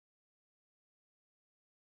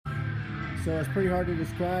So it's pretty hard to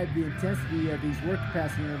describe the intensity of these work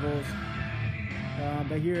capacity intervals.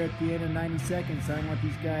 But here at the end of 90 seconds, I want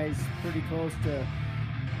these guys pretty close to,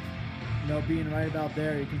 being right about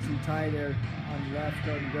there. You can see Ty there on the left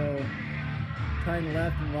starting to go. Ty on the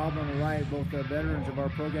left and Rob on the right, both veterans of our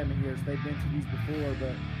programming here, so they've been to these before,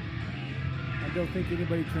 but I don't think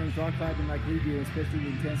anybody trains rock climbing like we do, especially the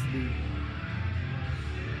intensity.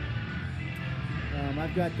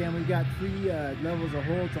 We've got three levels of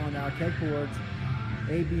holds on our keg boards.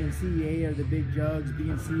 A, B, and C. A are the big jugs, B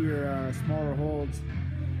and C are smaller holds.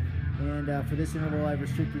 And for this interval, I've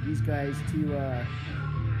restricted these guys to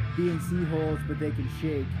B and C holds, but they can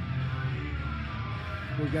shake.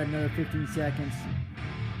 We've got another 15 seconds.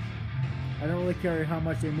 I don't really care how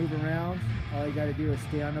much they move around. All you got to do is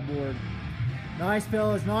stay on the board. Nice,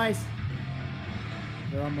 fellas, nice.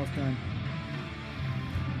 They're almost done.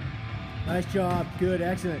 Nice job, good,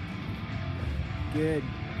 excellent. Good.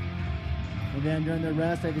 And then during the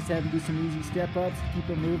rest, I just have them do some easy step-ups to keep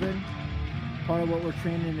them moving. Part of what we're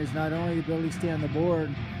training is not only the ability to stay on the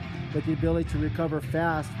board, but the ability to recover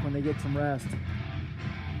fast when they get some rest.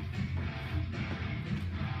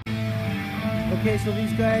 Okay, so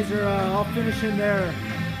these guys are all finishing their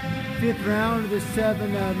 5th round of this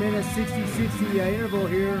 7-minute 60-60 interval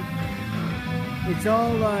here. It's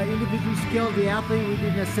all individually skilled. The athlete, we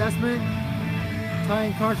did an assessment. Ty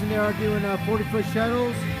and Carson there are doing 40-foot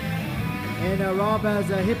shuttles. And Rob has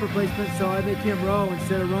a hip replacement, so I make him row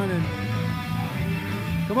instead of running.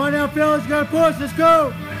 Come on now, fellas, you gotta push, let's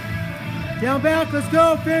go. Down back, let's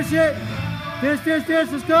go, finish it. Finish,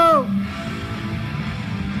 let's go.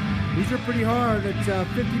 These are pretty hard. It's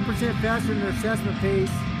 50% faster than their assessment pace.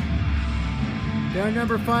 They're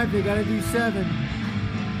number 5, they gotta do 7.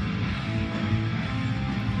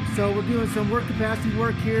 So we're doing some work capacity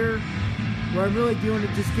work here, where I'm really doing it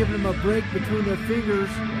just giving them a break between their fingers.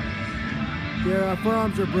 Their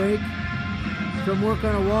forearms are break from work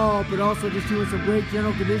on a wall, but also just doing some great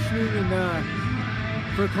general conditioning and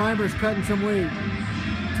for climbers cutting some weight.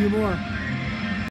 2 more.